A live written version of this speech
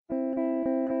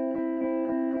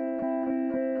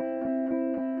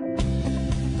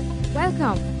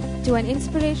Welcome to an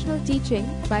inspirational teaching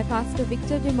by Pastor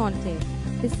Victor De Monte,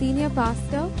 the senior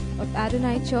pastor of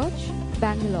Adonai Church,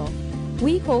 Bangalore.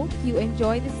 We hope you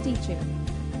enjoy this teaching.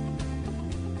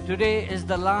 Today is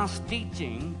the last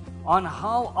teaching on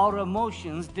how our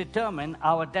emotions determine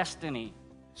our destiny.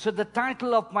 So the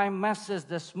title of my message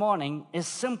this morning is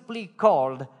simply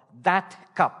called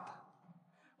That Cup.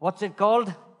 What's it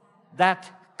called? That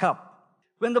Cup.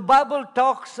 When the Bible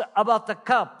talks about the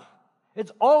cup,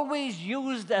 it's always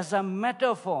used as a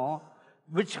metaphor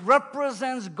which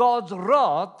represents God's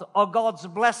wrath or God's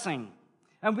blessing.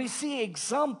 And we see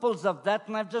examples of that,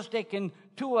 and I've just taken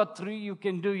 2 or 3. You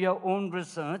can do your own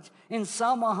research. In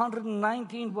Psalm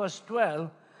 119, verse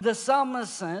 12, the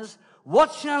psalmist says,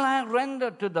 "What shall I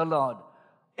render to the Lord?"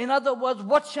 In other words,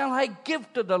 what shall I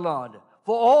give to the Lord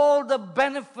for all the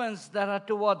benefits that are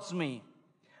towards me?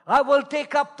 I will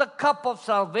take up the cup of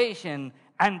salvation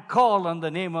and call on the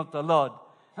name of the Lord.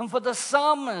 And for the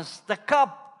psalmist, the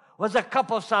cup was a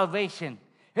cup of salvation.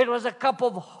 It was a cup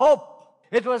of hope.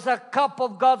 It was a cup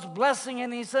of God's blessing.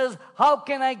 And he says, how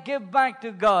can I give back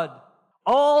to God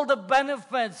all the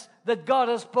benefits that God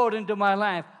has poured into my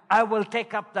life? I will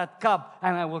take up that cup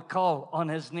and I will call on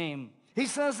his name. He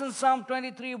says in Psalm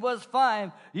 23 verse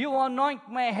 5, "You anoint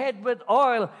my head with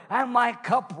oil and my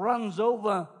cup runs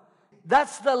over."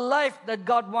 That's the life that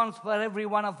God wants for every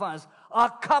one of us. Our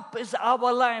cup is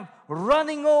our life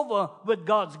running over with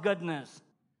God's goodness.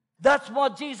 That's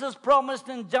what Jesus promised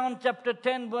in John chapter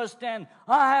 10 verse 10.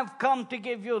 "I have come to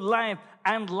give you life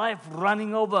and life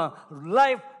running over,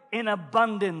 life in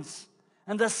abundance."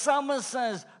 And the psalmist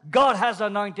says, God has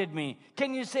anointed me.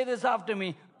 Can you say this after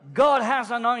me? God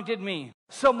has anointed me,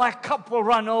 so my cup will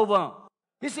run over.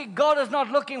 You see, God is not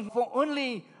looking for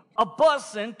only a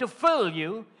person to fill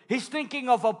you. He's thinking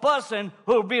of a person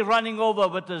who will be running over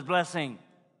with his blessing.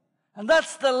 And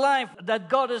that's the life that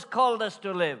God has called us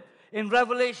to live. In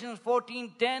Revelation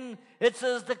 14:10, it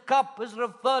says the cup is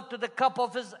referred to the cup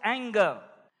of his anger.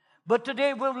 But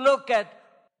today we'll look at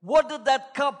what did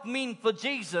that cup mean for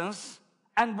Jesus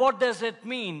and what does it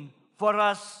mean for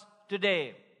us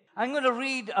today. I'm going to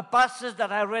read a passage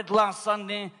that I read last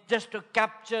Sunday just to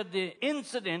capture the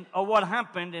incident of what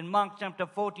happened in Mark chapter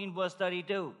 14 verse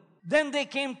 32. "Then they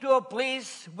came to a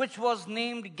place which was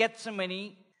named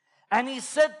Gethsemane, and he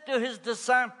said to his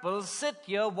disciples, 'Sit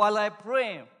here while I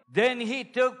pray.' Then he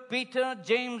took Peter,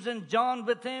 James, and John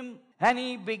with him, and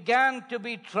he began to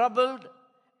be troubled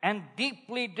and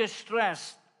deeply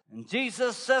distressed. And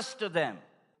Jesus says to them,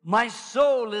 'My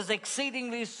soul is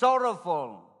exceedingly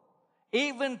sorrowful,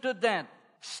 even to death.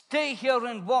 Stay here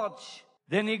and watch.'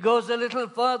 Then he goes a little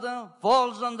further,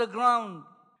 falls on the ground,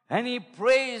 and he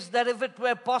prays that if it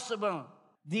were possible,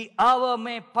 the hour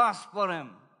may pass for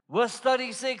him." Verse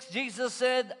 36, Jesus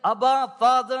said, "Abba,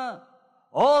 Father,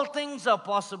 all things are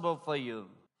possible for you.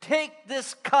 Take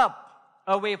this cup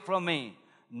away from me.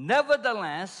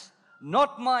 Nevertheless,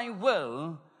 not my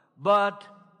will, but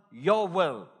your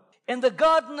will." In the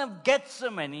Garden of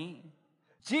Gethsemane,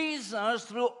 Jesus,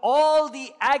 through all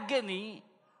the agony,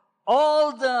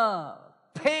 all the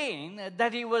pain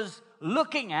that he was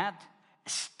looking at,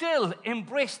 still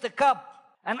embraced the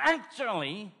cup. And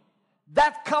actually,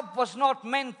 that cup was not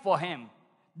meant for him.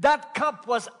 That cup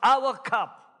was our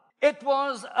cup. It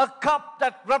was a cup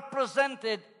that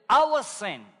represented our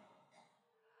sin,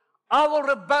 our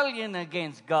rebellion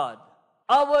against God,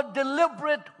 our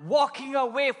deliberate walking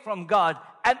away from God,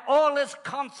 and all its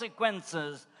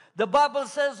consequences. The Bible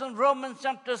says in Romans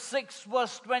chapter 6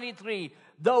 verse 23,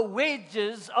 "The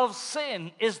wages of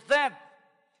sin is death."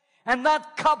 And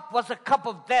that cup was a cup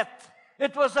of death.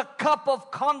 It was a cup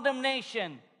of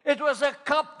condemnation. It was a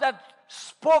cup that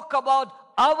spoke about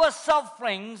our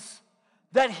sufferings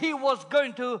that he was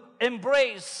going to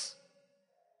embrace.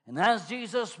 And as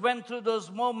Jesus went through those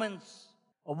moments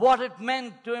of what it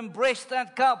meant to embrace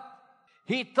that cup,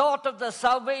 he thought of the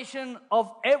salvation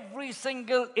of every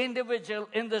single individual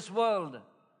in this world.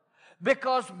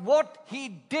 Because what he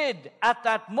did at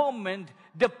that moment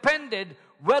depended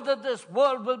whether this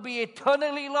world will be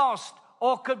eternally lost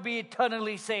or could be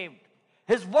eternally saved.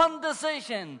 His one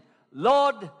decision,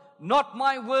 "Lord, not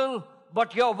my will,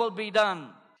 but your will be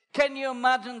done." Can you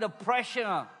imagine the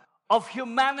pressure of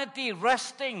humanity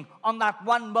resting on that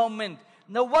one moment?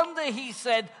 No wonder he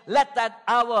said, "Let that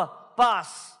hour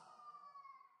pass."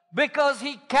 Because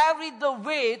he carried the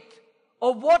weight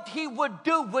of what he would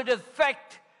do would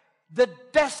affect the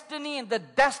destiny and the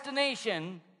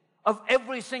destination of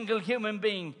every single human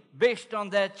being based on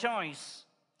their choice.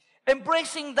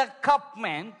 Embracing the cup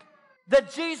meant that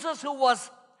Jesus, who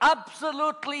was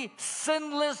absolutely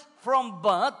sinless from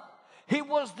birth, He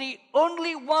was the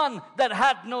only one that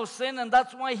had no sin, and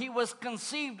that's why he was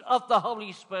conceived of the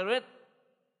Holy Spirit,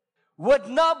 would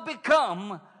now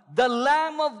become the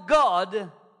Lamb of God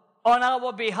on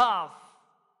our behalf.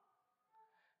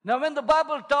 Now, when the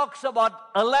Bible talks about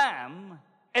a lamb,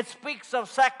 it speaks of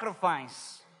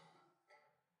sacrifice.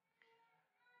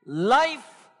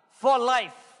 Life for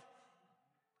life.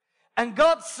 And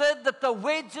God said that the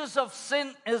wages of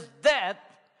sin is death,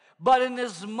 but in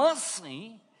His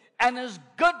mercy and His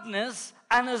goodness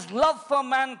and His love for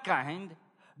mankind,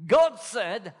 God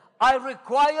said, I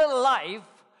require life,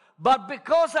 but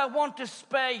because I want to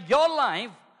spare your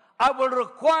life, I will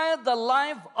require the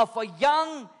life of a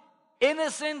young,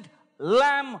 innocent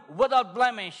lamb without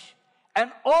blemish.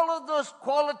 And all of those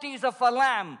qualities of a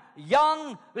lamb,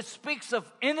 young, which speaks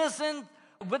of innocent,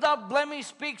 without blemish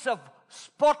speaks of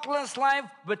spotless life,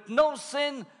 with no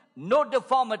sin, no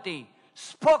deformity,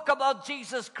 spoke about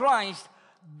Jesus Christ,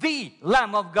 the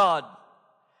Lamb of God.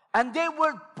 And they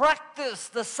would practice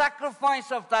the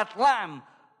sacrifice of that lamb,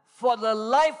 for the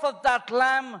life of that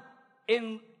lamb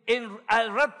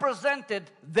represented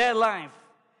their life.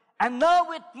 And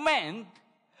now it meant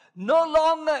no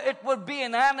longer it would be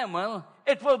an animal,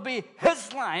 it will be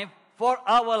His life for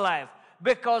our life.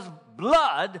 Because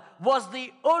blood was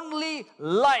the only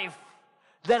life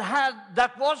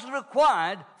that was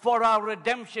required for our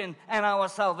redemption and our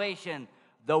salvation.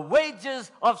 The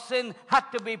wages of sin had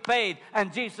to be paid,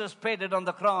 and Jesus paid it on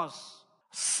the cross.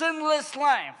 Sinless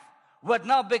life would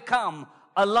now become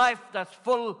a life that's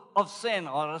full of sin,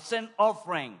 or a sin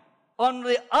offering. On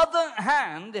the other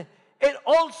hand, it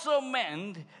also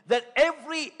meant that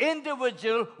every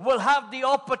individual will have the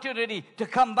opportunity to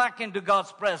come back into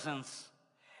God's presence.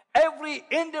 Every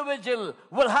individual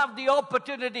will have the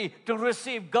opportunity to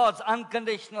receive God's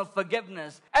unconditional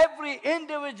forgiveness. Every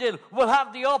individual will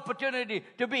have the opportunity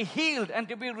to be healed and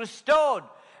to be restored.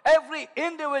 Every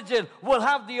individual will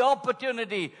have the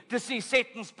opportunity to see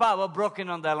Satan's power broken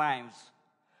on their lives.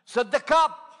 So the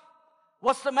cup,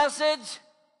 what's the message?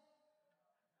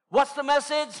 What's the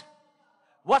message?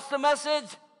 What's the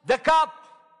message? The cup,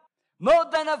 more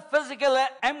than a physical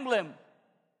emblem,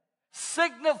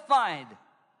 signified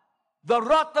the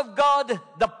wrath of God,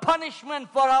 the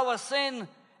punishment for our sin,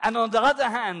 and on the other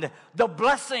hand, the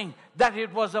blessing that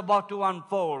it was about to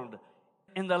unfold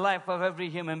in the life of every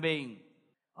human being.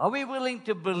 Are we willing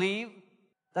to believe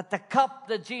that the cup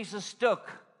that Jesus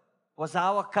took was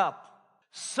our cup,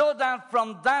 so that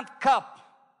from that cup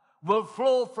will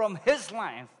flow from His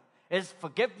life His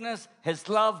forgiveness, His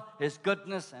love, His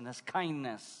goodness, and His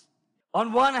kindness?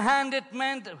 On one hand, it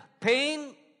meant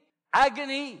pain,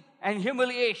 agony, and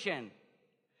humiliation.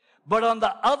 But on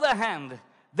the other hand,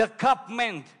 the cup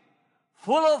meant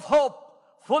full of hope,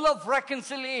 full of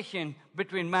reconciliation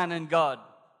between man and God.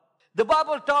 The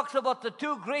Bible talks about the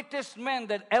two greatest men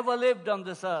that ever lived on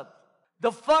this earth.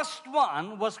 The first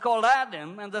one was called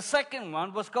Adam, and the second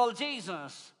one was called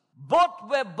Jesus. Both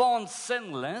were born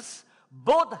sinless,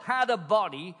 both had a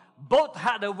body, both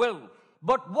had a will.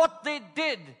 But what they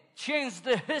did changed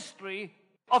the history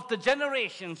of the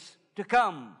generations to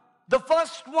come. The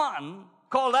first one,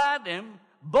 called Adam,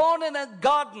 born in a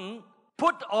garden,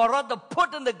 put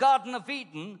in the Garden of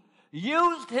Eden,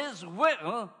 used his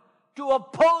will to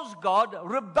oppose God,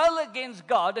 rebel against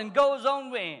God, and go his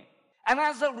own way. And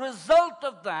as a result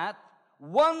of that,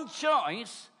 one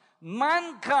choice,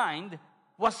 mankind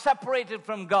was separated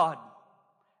from God.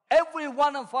 Every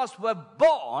one of us were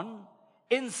born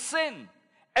in sin.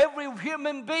 Every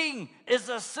human being is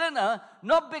a sinner,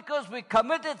 not because we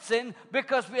committed sin,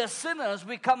 because we are sinners,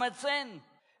 we commit sin.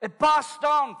 It passed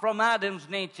on from Adam's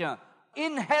nature,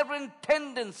 inherent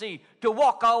tendency to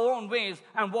walk our own ways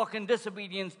and walk in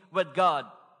disobedience with God.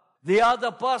 The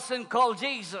other person called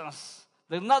Jesus,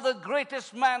 another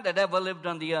greatest man that ever lived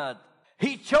on the earth.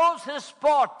 He chose his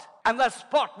spot, and that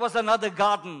spot was another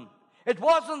garden. It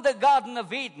wasn't the Garden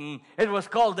of Eden, it was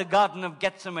called the Garden of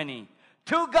Gethsemane.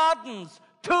 Two gardens,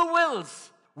 two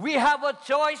wills. We have a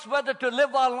choice whether to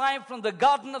live our life from the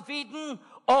Garden of Eden,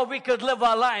 or we could live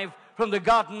our life from the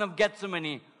Garden of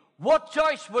Gethsemane. What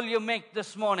choice will you make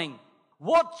this morning?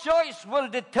 What choice will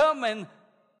determine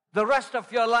the rest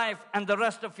of your life and the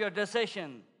rest of your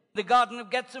decision? The Garden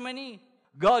of Gethsemane,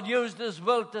 God used His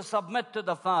will to submit to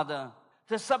the Father,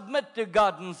 to submit to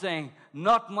God and saying,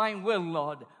 not my will,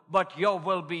 Lord, but your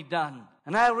will be done.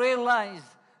 And I realized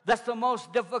that's the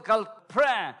most difficult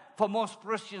prayer for most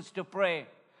Christians to pray,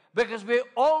 because we're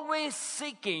always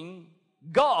seeking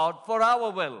God for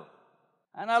our will.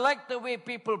 And I like the way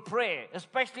people pray,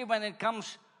 especially when it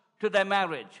comes to their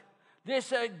marriage. They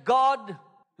say, God,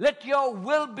 Let your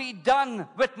will be done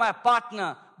with my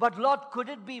partner. But Lord, could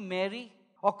it be Mary?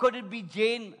 Or could it be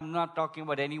Jane? I'm not talking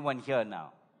about anyone here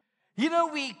now. You know,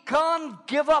 we can't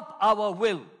give up our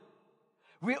will.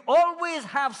 We always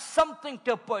have something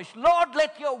to push. Lord,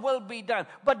 let your will be done.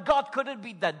 But God, could it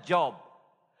be that job?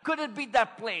 Could it be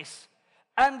that place?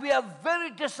 And we are very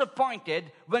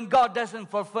disappointed when God doesn't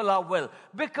fulfill our will.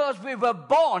 Because we were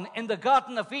born in the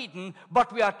Garden of Eden,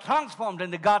 but we are transformed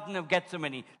in the Garden of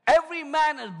Gethsemane. Every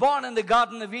man is born in the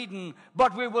Garden of Eden,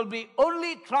 but we will be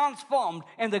only transformed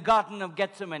in the Garden of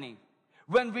Gethsemane.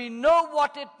 When we know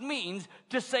what it means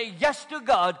to say yes to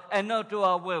God and no to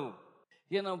our will.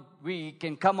 You know, we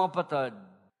can come up with a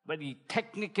very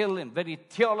technical and very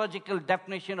theological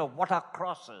definition of what our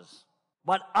cross is.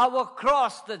 But our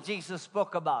cross that Jesus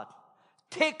spoke about,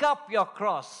 take up your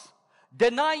cross,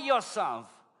 deny yourself,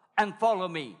 and follow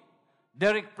me.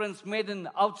 Derek Prince made an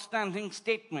outstanding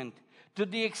statement. To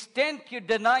the extent you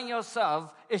deny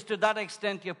yourself is to that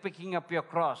extent you're picking up your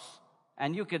cross.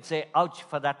 And you could say, ouch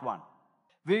for that one.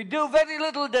 We do very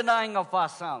little denying of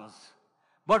ourselves,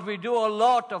 but we do a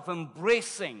lot of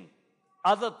embracing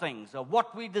other things or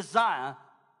what we desire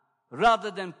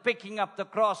rather than picking up the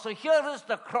cross. So here is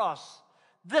the cross.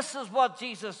 This is what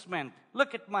Jesus meant.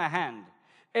 Look at my hand.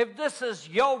 If this is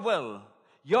your will,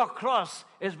 your cross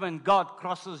is when God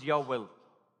crosses your will.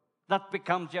 That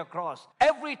becomes your cross.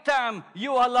 Every time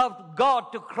you allow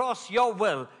God to cross your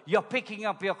will, you're picking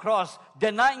up your cross,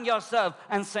 denying yourself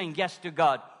and saying yes to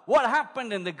God. What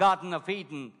happened in the Garden of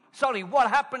Eden?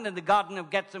 What happened in the Garden of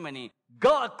Gethsemane?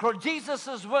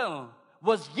 Jesus' will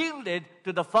was yielded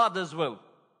to the Father's will.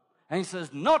 And he says,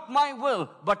 not my will,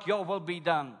 but your will be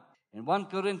done. In 1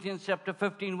 Corinthians chapter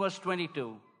 15, verse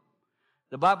 22,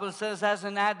 the Bible says, as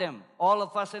in Adam, all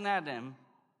of us in Adam,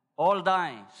 all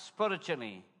die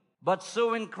spiritually. But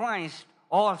so in Christ,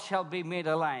 all shall be made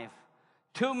alive.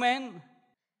 2 men,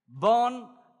 born,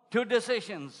 2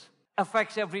 decisions,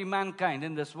 affects every mankind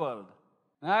in this world.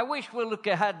 Now, I wish we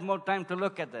had more time to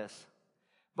look at this.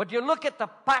 But you look at the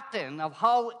pattern of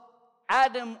how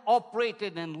Adam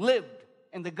operated and lived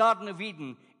in the Garden of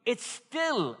Eden, it's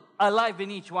still alive in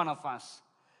each one of us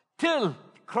till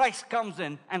Christ comes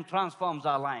in and transforms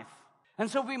our life. And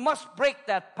so we must break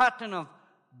that pattern of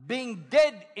being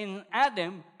dead in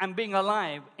Adam and being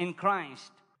alive in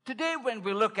Christ. Today, when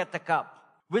we look at the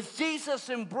cup, which Jesus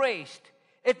embraced,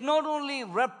 it not only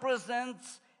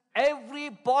represents every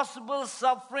possible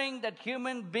suffering that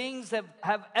human beings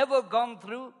have ever gone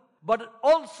through, but it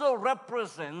also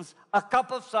represents a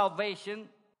cup of salvation,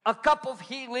 a cup of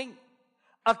healing,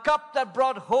 a cup that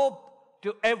brought hope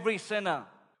to every sinner.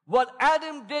 What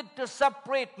Adam did to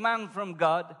separate man from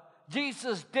God,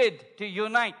 Jesus did to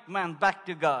unite man back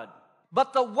to God.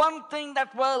 But the one thing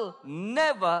that will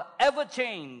never, ever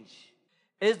change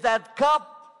is that cup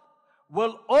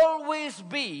will always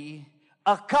be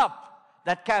a cup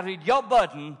that carried your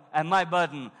burden and my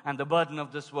burden and the burden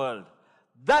of this world.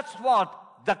 That's what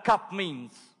the cup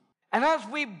means. And as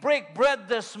we break bread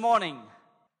this morning,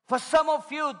 for some of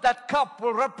you, that cup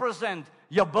will represent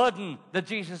your burden that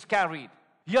Jesus carried.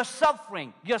 Your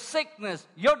suffering, your sickness,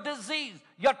 your disease,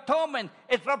 your torment,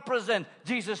 it represents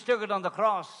Jesus took it on the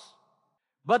cross.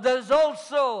 But there's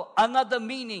also another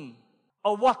meaning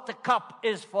of what the cup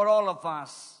is for all of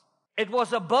us. It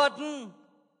was a burden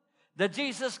that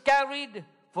Jesus carried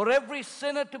for every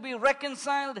sinner to be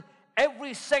reconciled,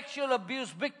 every sexual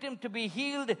abuse victim to be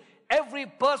healed, every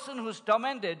person who's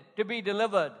tormented to be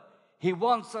delivered. He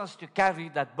wants us to carry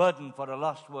that burden for a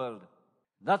lost world.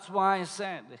 That's why I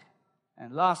said,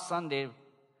 and last Sunday,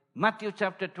 Matthew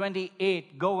chapter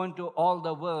 28, go into all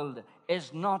the world,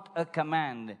 is not a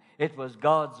command. It was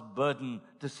God's burden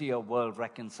to see a world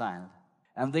reconciled.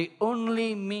 And the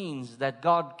only means that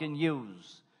God can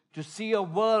use to see a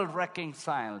world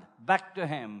reconciled back to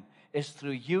Him is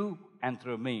through you and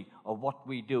through me, or what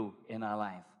we do in our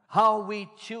life. How we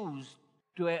choose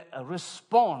to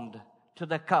respond to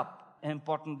the cup. An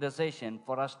important decision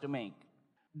for us to make.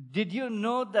 Did you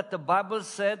know that the Bible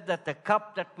said that the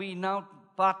cup that we now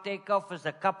partake of is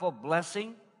a cup of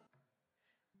blessing?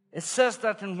 It says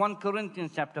that in 1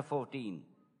 Corinthians chapter 14.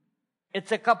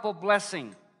 It's a cup of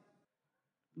blessing.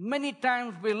 Many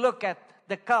times we look at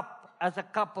the cup as a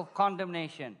cup of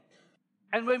condemnation.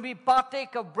 And when we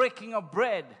partake of breaking of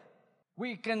bread,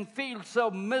 we can feel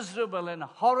so miserable and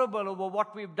horrible over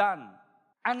what we've done.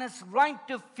 And it's right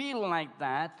to feel like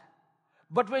that.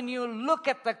 But when you look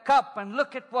at the cup and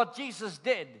look at what Jesus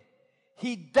did,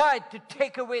 He died to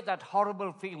take away that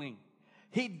horrible feeling.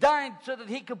 He died so that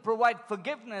He could provide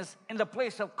forgiveness in the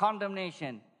place of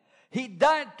condemnation. He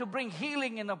died to bring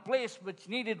healing in a place which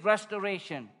needed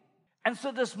restoration. And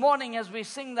so this morning, as we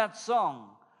sing that song,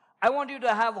 I want you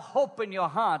to have hope in your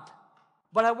heart,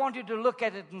 but I want you to look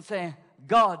at it and say,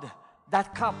 God,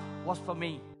 that cup was for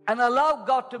me. And allow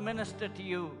God to minister to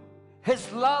you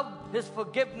His love, His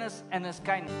forgiveness, and His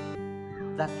kindness.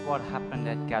 That's what happened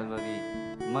at Calvary.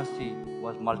 Mercy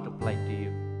was multiplied to you.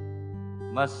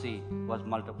 Mercy was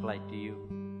multiplied to you.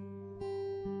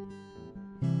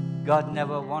 God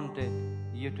never wanted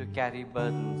you to carry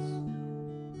burdens.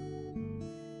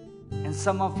 And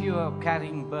some of you are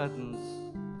carrying burdens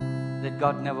that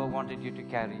God never wanted you to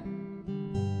carry.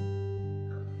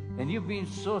 And you've been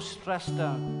so stressed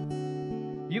out.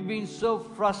 You've been so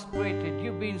frustrated.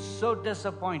 You've been so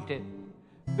disappointed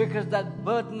because that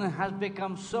burden has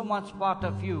become so much part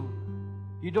of you.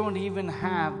 You don't even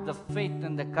have the faith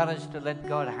and the courage to let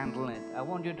God handle it. I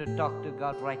want you to talk to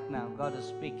God right now. God is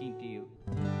speaking to you.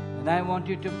 And I want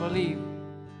you to believe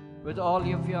with all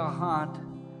of your heart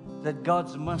that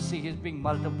God's mercy is being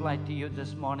multiplied to you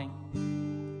this morning.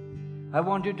 I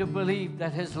want you to believe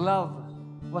that His love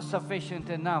was sufficient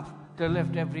enough to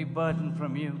lift every burden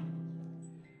from you.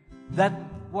 That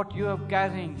what you are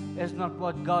carrying is not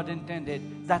what God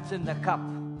intended. That's in the cup.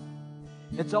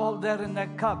 It's all there in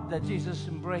that cup that Jesus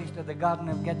embraced at the Garden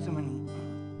of Gethsemane.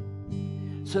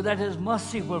 So that His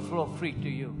mercy will flow free to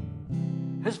you.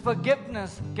 His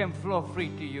forgiveness can flow free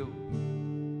to you.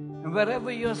 And wherever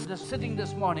you're sitting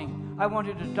this morning, I want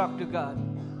you to talk to God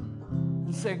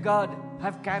and say, God,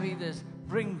 I've carried this.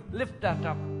 Lift that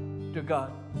up to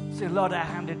God. Say, Lord, I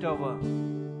hand it over.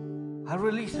 I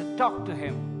release it. Talk to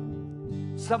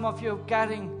Him. Some of you are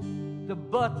carrying the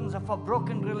burdens of a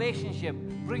broken relationship.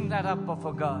 Bring that up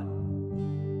before God.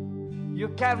 You're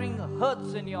carrying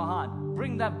hurts in your heart.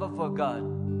 Bring that before God.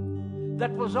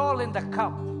 That was all in the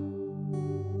cup.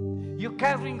 You're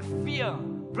carrying fear.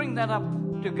 Bring that up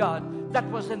to God. That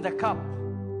was in the cup.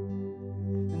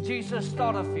 And Jesus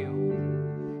thought of you.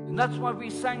 And that's why we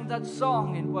sang that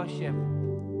song in worship.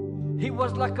 He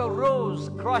was like a rose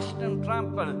crushed and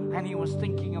trampled, and He was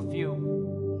thinking of you.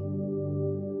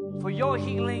 For your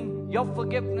healing, your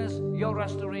forgiveness, your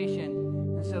restoration.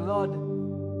 And say, Lord,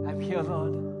 I'm here,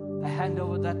 Lord. I hand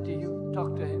over that to you.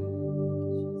 Talk to Him.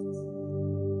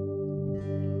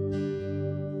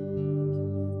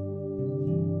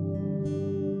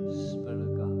 Spirit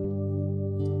of God.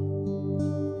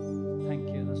 Thank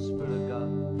you, the Spirit of God.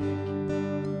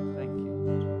 Thank you.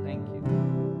 Thank you. Thank you.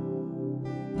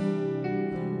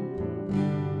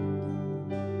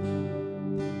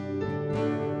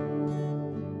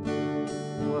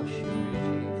 Worship you,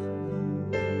 Jesus.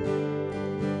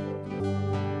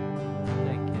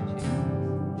 Thank you, Jesus.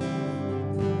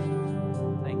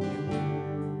 Thank you.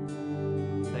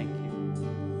 Thank you.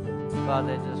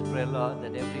 Father, I just pray, Lord,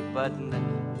 that every burden that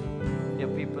your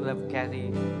people have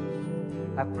carried,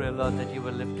 I pray, Lord, that you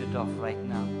will lift it off right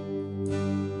now.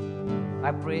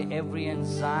 I pray every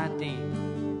anxiety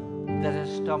that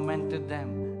has tormented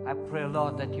them, I pray,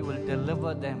 Lord, that you will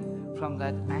deliver them from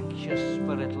that anxious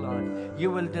spirit, Lord.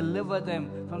 You will deliver them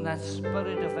from that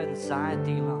spirit of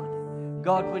anxiety, Lord.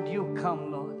 God, would you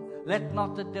come, Lord? Let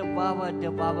not the devourer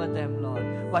devour them,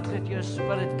 Lord, but let your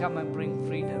Spirit come and bring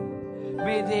freedom.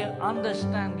 May they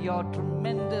understand your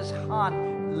tremendous heart,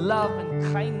 love,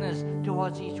 and kindness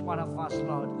towards each one of us,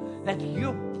 Lord. That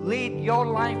you laid your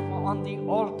life on the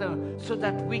altar so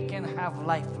that we can have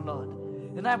life, Lord.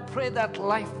 And I pray that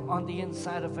life on the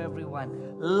inside of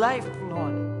everyone. Life,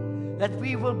 Lord. That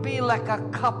we will be like a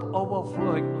cup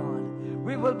overflowing, Lord.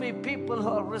 We will be people who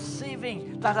are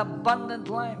receiving that abundant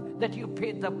life that you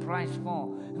paid the price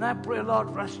for. And I pray, Lord,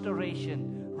 restoration.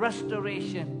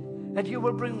 That you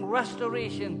will bring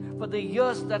restoration for the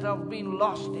years that have been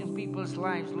lost in people's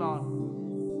lives, Lord.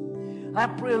 I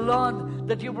pray, Lord,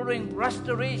 that you will bring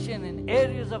restoration in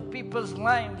areas of people's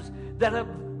lives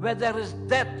where there is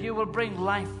death, you will bring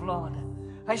life, Lord.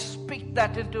 I speak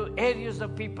that into areas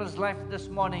of people's life this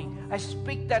morning. I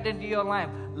speak that into your life.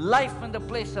 Life in the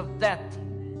place of death.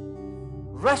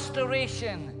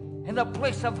 Restoration in the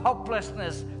place of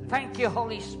hopelessness. Thank you,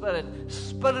 Holy Spirit.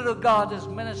 Spirit of God is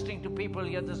ministering to people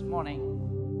here this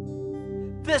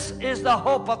morning. This is the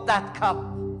hope of that cup.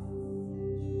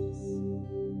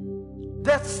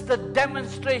 That's the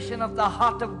demonstration of the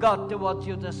heart of God towards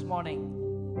you this morning.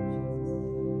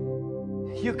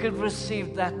 You can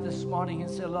receive that this morning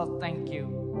and say, Lord, thank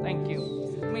you. Thank you.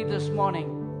 Look at me this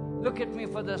morning. Look at me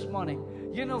for this morning.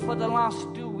 You know, for the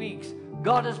last 2 weeks,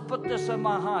 God has put this in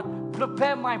my heart.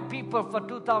 Prepare my people for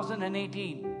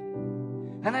 2018.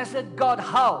 And I said, God,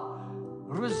 how?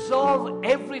 Resolve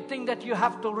everything that you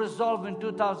have to resolve in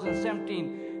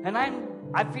 2017. And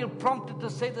I feel prompted to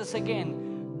say this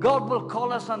again. God will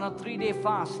call us on a 3-day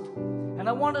fast. And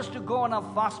I want us to go on a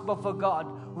fast before God,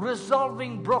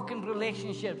 resolving broken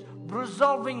relationships,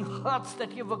 resolving hurts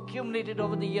that you've accumulated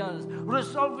over the years,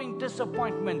 resolving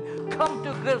disappointment. Come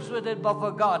to grips with it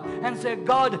before God and say,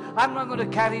 God, I'm not going to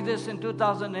carry this in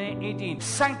 2018.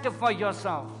 Sanctify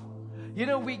yourself. You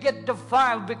know, we get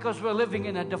defiled because we're living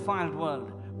in a defiled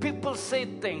world. People say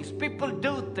things, people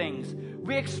do things.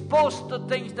 We're exposed to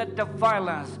things that defile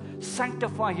us.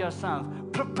 Sanctify yourself.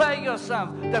 Prepare yourself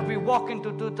that we walk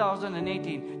into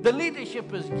 2018. The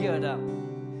leadership is geared up.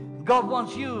 God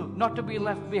wants you not to be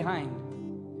left behind.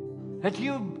 That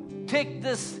you take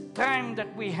this time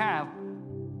that we have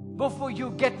before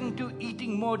you get into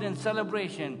eating mode and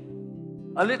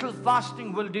celebration. A little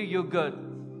fasting will do you good.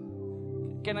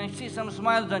 Can I see some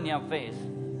smiles on your face?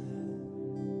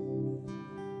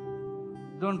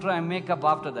 Don't try and make up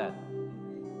after that.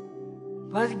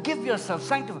 But give yourself,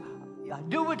 sanctify.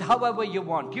 Do it however you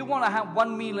want. You want to have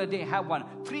one meal a day, have one.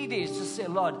 3 days, just say,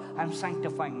 Lord, I'm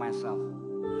sanctifying myself.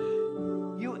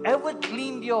 You ever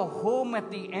cleaned your home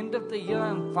at the end of the year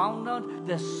and found out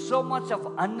there's so much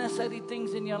of unnecessary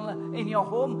things in your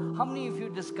home? How many of you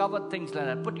discovered things like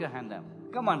that? Put your hand up.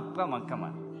 Come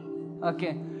on.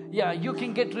 Okay. Yeah, you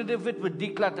can get rid of it with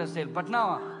declutter sale. But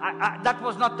now, that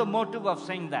was not the motive of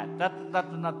saying that. That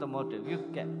was not the motive.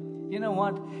 You know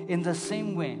what? In the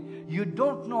same way, you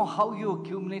don't know how you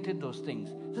accumulated those things.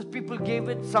 Just people gave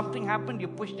it, something happened, you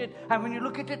pushed it, and when you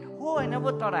look at it, oh, I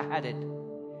never thought I had it.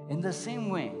 In the same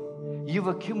way, you've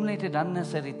accumulated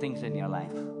unnecessary things in your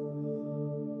life.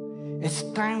 It's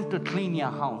time to clean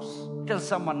your house. Tell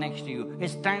someone next to you,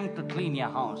 it's time to clean your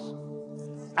house.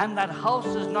 And that house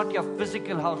is not your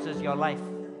physical house, it's your life.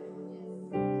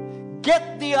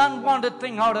 Get the unwanted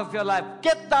thing out of your life.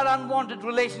 Get that unwanted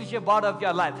relationship out of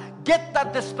your life. Get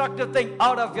that destructive thing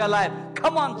out of your life.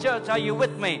 Come on, church, are you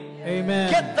with me? Amen.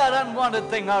 Get that unwanted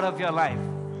thing out of your life.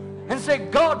 And say,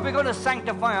 God, we're going to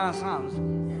sanctify ourselves.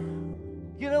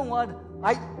 You know what?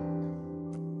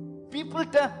 People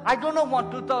tell, I don't know what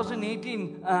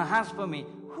 2018 has for me.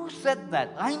 Who said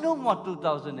that? I know what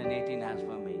 2018 has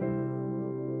for me.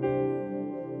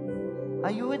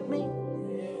 Are you with me?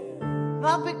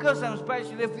 Not because I'm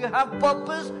special. If you have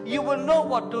purpose, you will know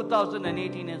what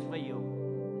 2018 is for you.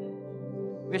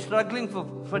 We're struggling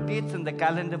for dates in the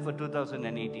calendar for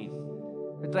 2018.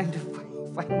 We're trying to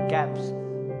find gaps.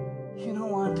 You know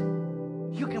what?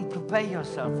 You can prepare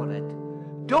yourself for it.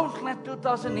 Don't let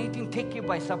 2018 take you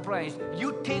by surprise.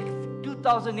 You take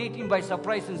 2018 by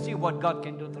surprise and see what God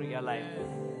can do through your life.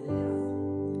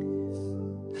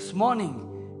 This morning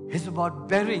is about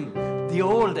burying the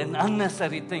old and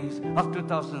unnecessary things of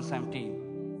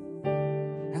 2017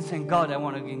 and saying, God, I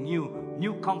want to give you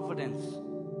new confidence.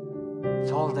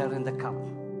 It's all there in the cup.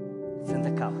 It's in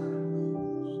the cup.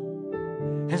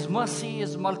 His mercy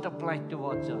is multiplied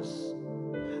towards us.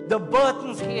 The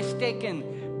burdens He has taken,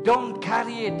 don't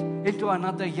carry it into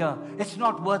another year. It's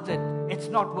not worth it. It's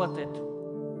not worth it.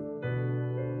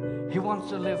 He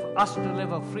wants us to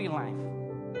live a free life.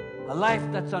 A life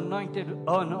that's anointed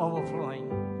and overflowing.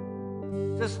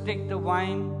 Just take the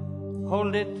wine,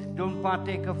 hold it, don't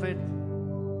partake of it.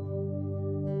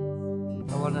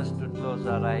 I want us to close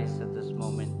our eyes at this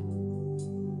moment.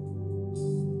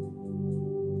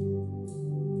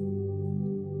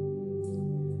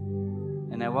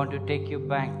 And I want to take you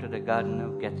back to the Garden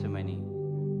of Gethsemane.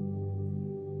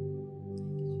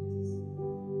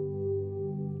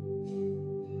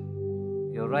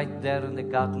 You're right there in the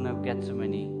Garden of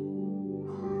Gethsemane.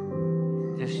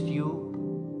 Just you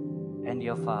and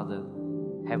your Father,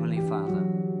 Heavenly Father.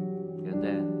 You're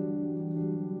there.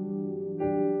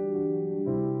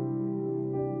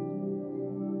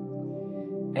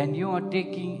 And you are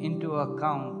taking into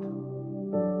account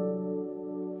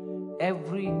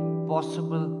every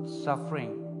possible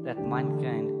suffering that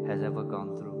mankind has ever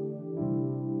gone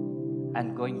through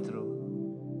and going through.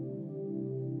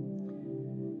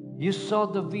 You saw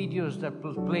the videos that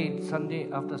were played Sunday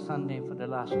after Sunday for the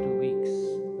last 2 weeks.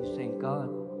 You're saying, God,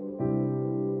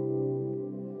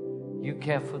 you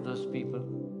care for those people.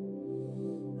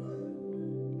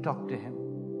 Talk to Him.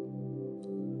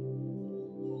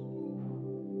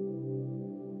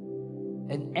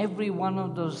 And every one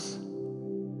of those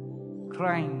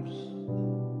crimes,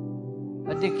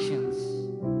 addictions,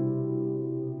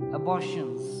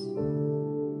 abortions,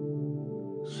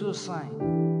 suicide,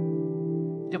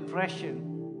 depression,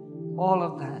 all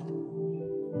of that,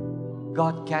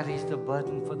 God carries the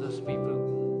burden for those people.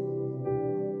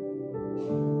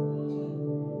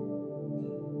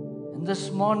 And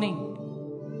this morning,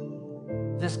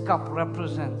 this cup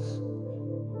represents,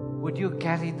 would you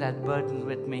carry that burden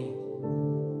with me?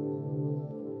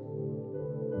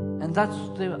 And that's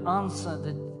the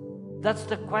answer, that's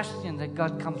the question that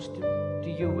God comes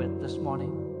to you with this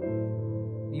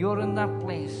morning. You're in that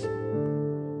place.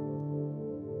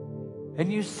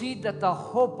 And you see that the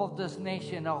hope of this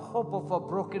nation, the hope of a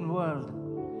broken world,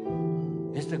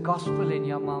 is the gospel in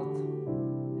your mouth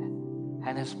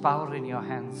and His power in your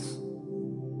hands.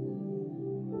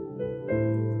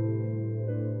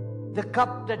 The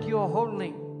cup that you're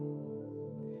holding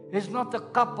is not the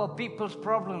cup of people's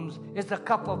problems, it's the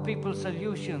cup of people's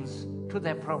solutions to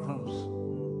their problems.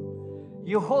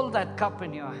 You hold that cup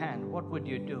in your hand, what would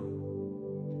you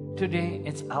do? Today,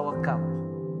 it's our cup.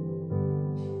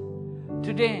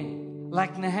 Today,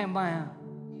 like Nehemiah,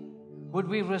 would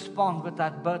we respond with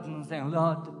that burden saying,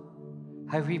 Lord,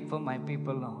 I weep for my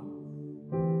people, Lord.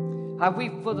 I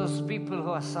weep for those people who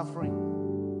are suffering.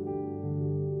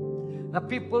 The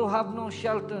people who have no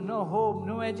shelter, no home,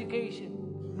 no education,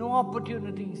 no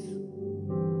opportunities.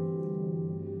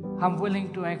 I'm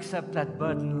willing to accept that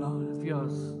burden, Lord, of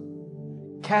yours,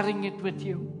 carrying it with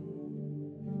you.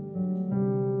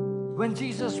 When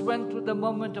Jesus went through the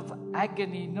moment of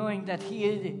agony, knowing that He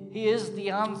is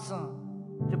the answer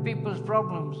to people's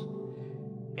problems,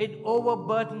 it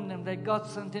overburdened Him that God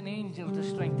sent an angel to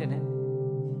strengthen Him.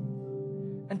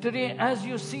 And today, as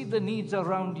you see the needs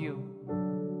around you,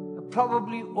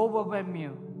 probably overwhelm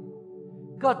you,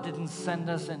 God didn't send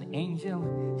us an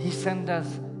angel. He sent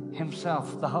us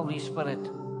Himself, the Holy Spirit,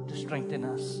 to strengthen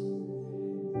us.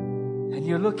 And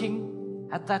you're looking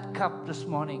at that cup this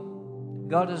morning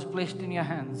God has placed in your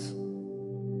hands.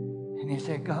 And you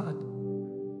say, God,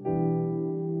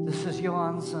 this is your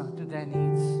answer to their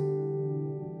needs.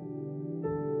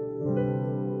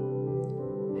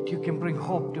 That you can bring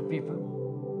hope to people.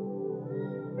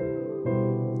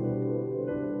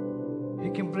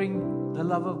 You can bring the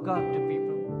love of God to people.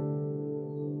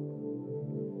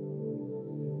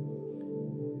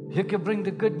 You can bring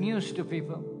the good news to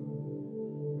people.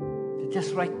 They're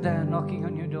just right there knocking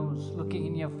on your doors, looking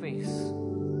in your face.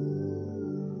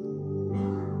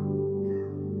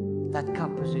 That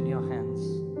cup is in your hands.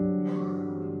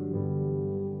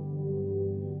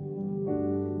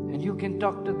 And you can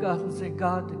talk to God and say,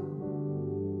 God,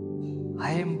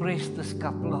 I embrace this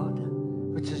cup, Lord,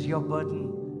 which is your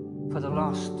burden for the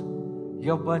lost,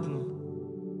 your burden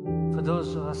for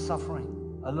those who are suffering,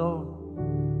 alone,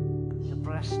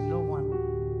 depressed, no one.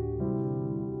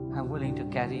 I'm willing to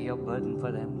carry your burden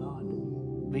for them,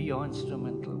 Lord. Be your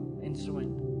instrument.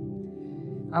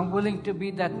 I'm willing to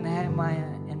be that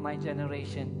Nehemiah in my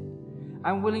generation.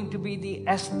 I'm willing to be the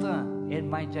Esther in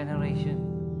my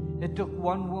generation. It took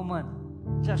one woman,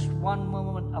 just one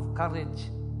moment of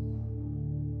courage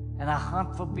and a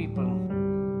heart for people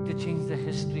to change the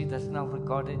history that's now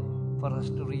recorded for us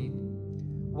to read.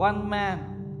 One man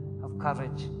of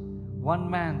courage, one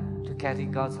man to carry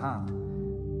God's heart,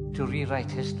 to rewrite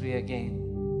history again.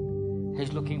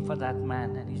 He's looking for that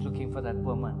man and He's looking for that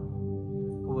woman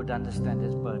who would understand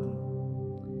His burden.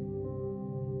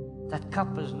 That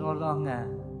cup is no longer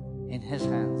in His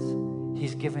hands.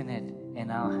 He's given it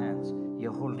in our hands.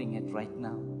 You're holding it right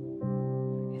now.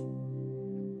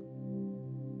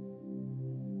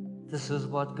 This is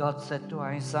what God said to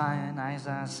Isaiah in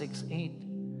Isaiah 6:8.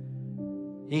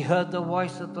 He heard the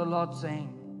voice of the Lord saying,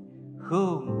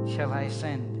 whom shall I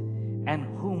send? And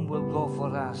whom will go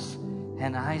for us?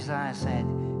 And Isaiah said,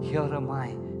 here am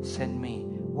I, send me.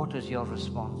 What is your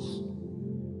response?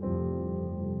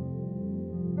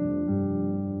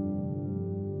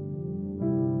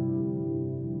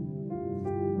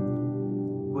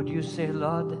 Would you say,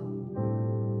 Lord,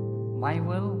 my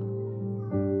will?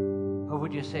 Or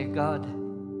would you say, God,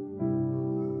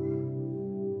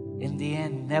 in the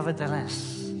end,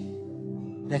 nevertheless,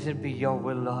 let it be your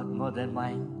will, Lord, more than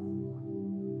mine?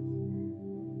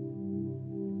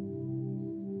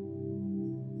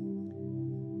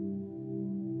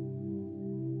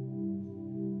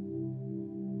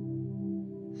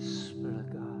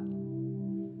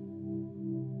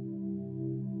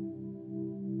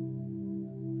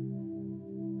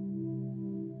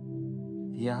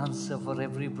 The answer for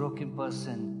every broken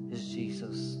person is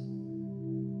Jesus.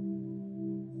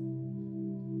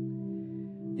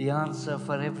 The answer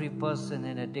for every person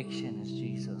in addiction is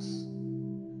Jesus.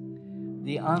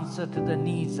 The answer to the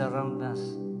needs around us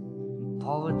in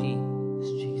poverty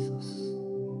is Jesus.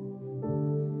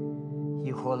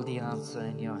 You hold the answer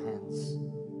in your hands.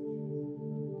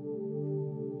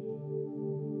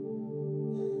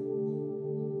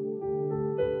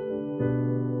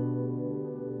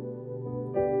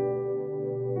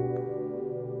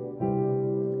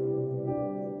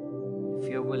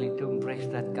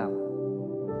 That cup,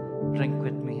 drink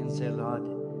with me and say, Lord,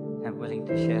 I'm willing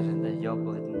to share in your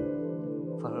burden.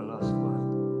 for a lost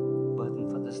world, burden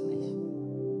for this nation.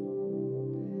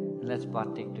 And let's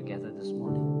partake together this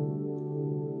morning.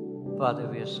 Father,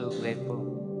 we are so grateful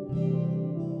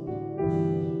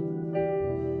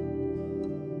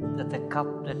that the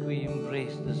cup that we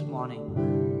embrace this morning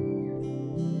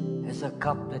is a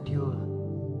cup that you've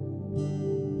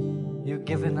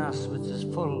given us, which is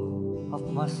full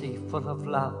of mercy, full of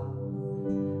love,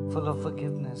 full of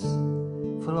forgiveness,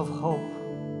 full of hope,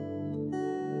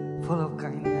 full of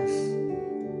kindness,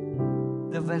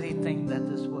 the very thing that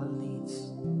this world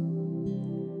needs.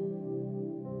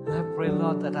 And I pray,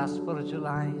 Lord, that our spiritual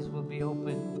eyes will be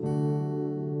open,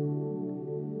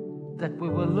 that we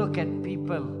will look at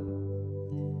people,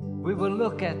 we will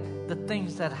look at the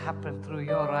things that happen through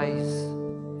your eyes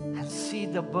and see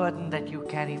the burden that you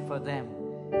carry for them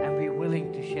and be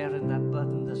willing to share in that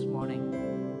burden this morning.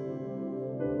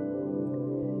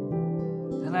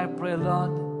 And I pray,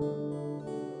 Lord,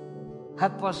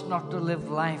 help us not to live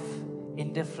life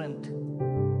indifferent,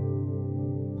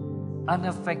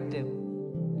 unaffected.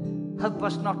 Help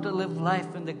us not to live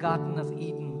life in the Garden of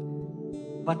Eden,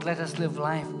 but let us live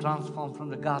life transformed from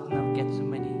the Garden of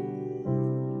Gethsemane.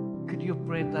 Could you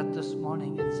pray that this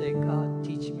morning and say, God,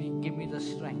 teach me, give me the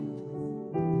strength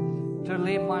to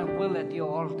lay my will at your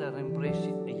altar, embrace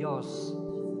yours.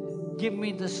 Give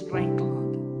me the strength,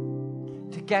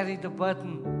 Lord, to carry the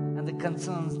burden and the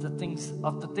concerns, the things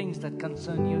that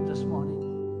concern you this morning.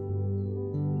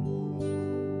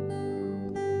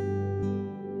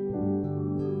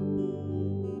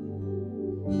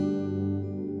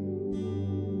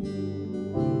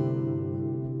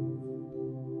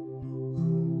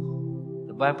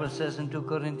 The Bible says in 2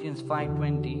 Corinthians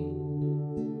 5:20,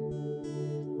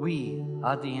 we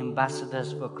are the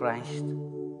ambassadors for Christ.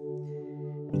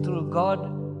 And through God,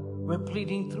 we're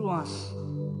pleading through us.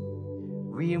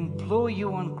 We implore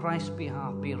you on Christ's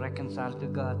behalf, be reconciled to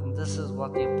God. And this is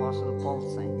what the Apostle Paul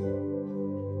said.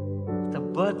 The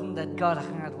burden that God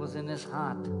had was in his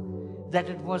heart, that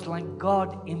it was like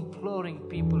God imploring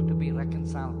people to be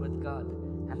reconciled with God.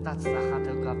 And that's the heart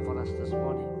of God for us this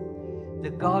morning. The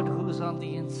God who's on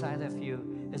the inside of you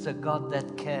is a God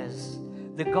that cares.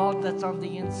 The God that's on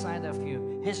the inside of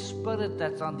you, His Spirit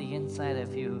that's on the inside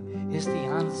of you, is the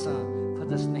answer for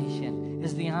this nation,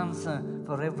 is the answer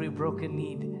for every broken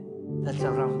need that's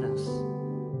around us.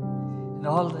 And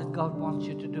all that God wants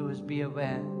you to do is be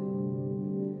aware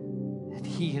that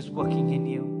He is working in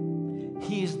you.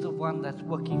 He is the one that's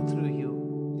working through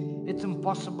you. It's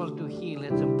impossible to heal,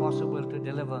 it's impossible to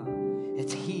deliver.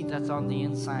 It's He that's on the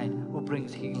inside who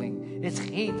brings healing. It's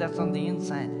He that's on the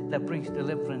inside that brings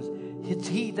deliverance. It's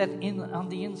He that on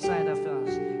the inside of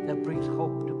us that brings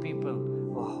hope to people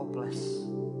who are hopeless.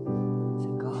 Say,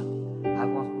 God, I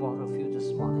want more of you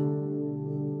this morning.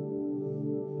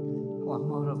 I want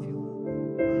more of you.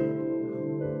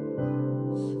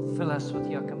 Fill us with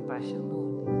your compassion,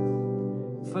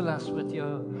 Lord. Fill us with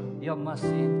your mercy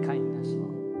and kindness,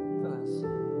 Lord. Fill us.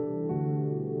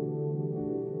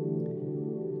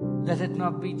 Let it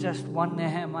not be just one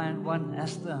Nehemiah and one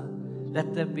Esther.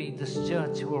 Let there be this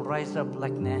church who will rise up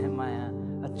like Nehemiah.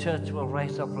 A church will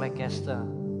rise up like Esther.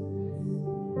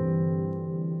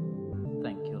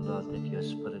 Thank you, Lord, that your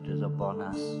Spirit is upon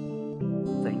us.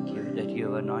 Thank you that you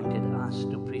have anointed us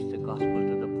to preach the gospel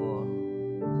to the poor.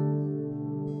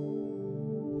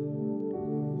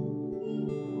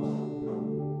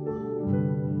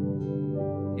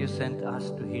 You sent us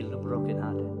to heal the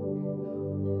brokenhearted.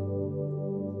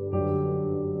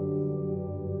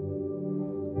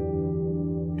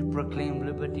 Proclaim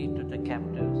liberty to the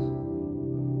captives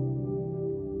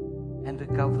and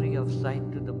recovery of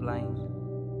sight to the blind.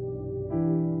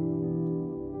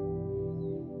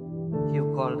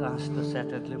 You called us to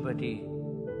set at liberty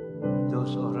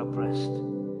those who are oppressed.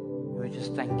 We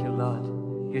just thank you, Lord.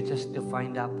 You just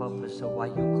defined our purpose of why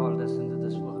you called us into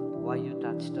this world, why you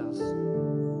touched us.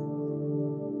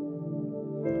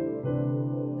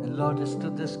 And Lord, it's to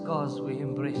this cause we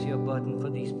embrace your burden for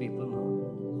these people, Lord.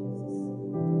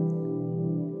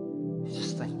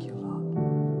 Just thank you, Lord.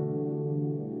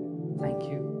 Thank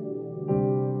you.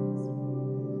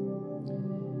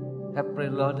 I pray,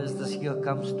 Lord, as this year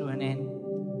comes to an end,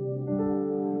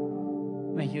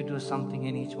 may you do something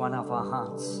in each one of our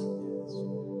hearts.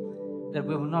 That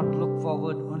we will not look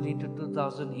forward only to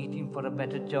 2018 for a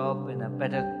better job and a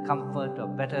better comfort or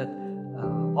better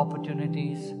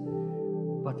opportunities,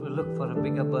 but we'll look for a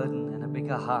bigger burden and a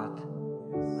bigger heart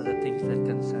for the things that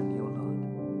concern you, Lord.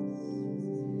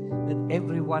 That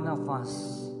every one of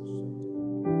us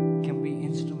can be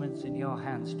instruments in your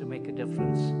hands to make a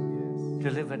difference, to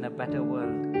live in a better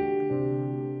world.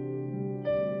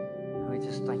 And we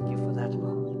just thank you for that,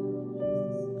 Lord.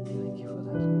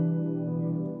 that.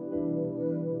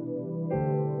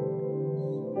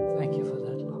 Thank you for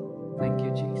that, Lord. Thank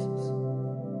you, Jesus.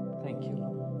 Thank you,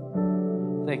 Lord.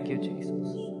 Thank you, Jesus.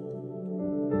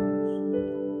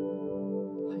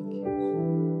 Thank you.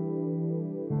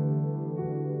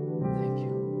 Thank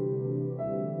you.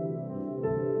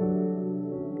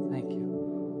 Thank you.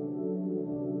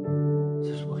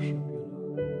 Just worship you, Lord.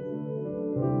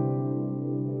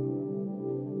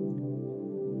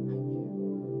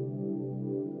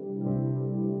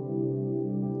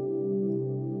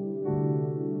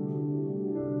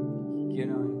 You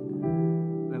know,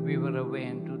 when we were away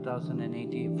in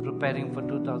 2018, preparing for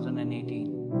 2018,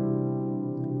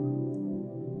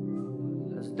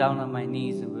 I was down on my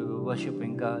knees and we were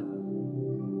worshiping God.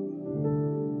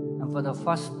 And for the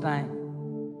first time,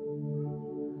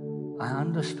 I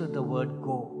understood the word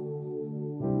go.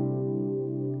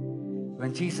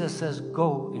 When Jesus says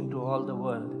go into all the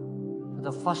world, for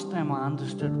the first time I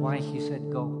understood why he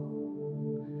said go.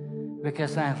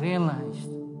 Because I realized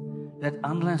that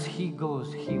unless he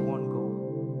goes, he won't go.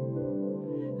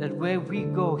 That where we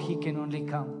go, he can only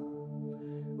come.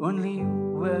 Only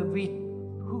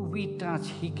who we touch,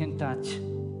 he can touch.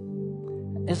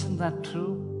 Isn't that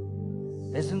true?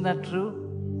 Isn't that true?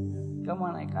 Come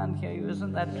on, I can't hear you.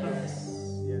 Isn't that true? Yes.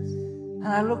 And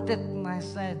I looked at it and I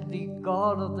said, the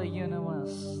God of the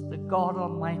universe, the God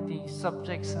Almighty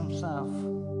subjects himself.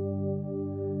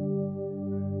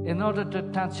 In order to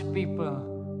touch people,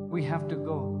 we have to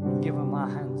go and give him our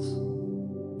hands.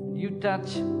 You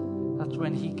touch, that's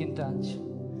when he can touch.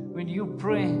 When you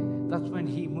pray, that's when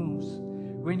he moves.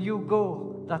 When you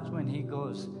go, that's when he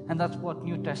goes. And that's what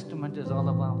New Testament is all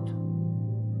about.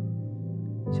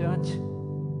 Church,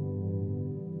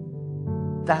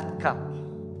 that cup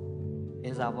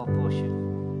is our portion.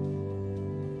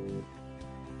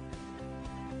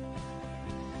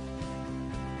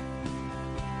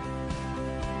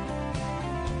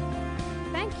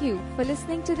 Thank you for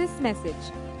listening to this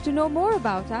message. To know more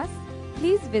about us,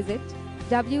 please visit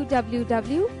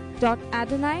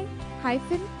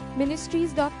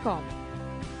www.adonai-ministries.com.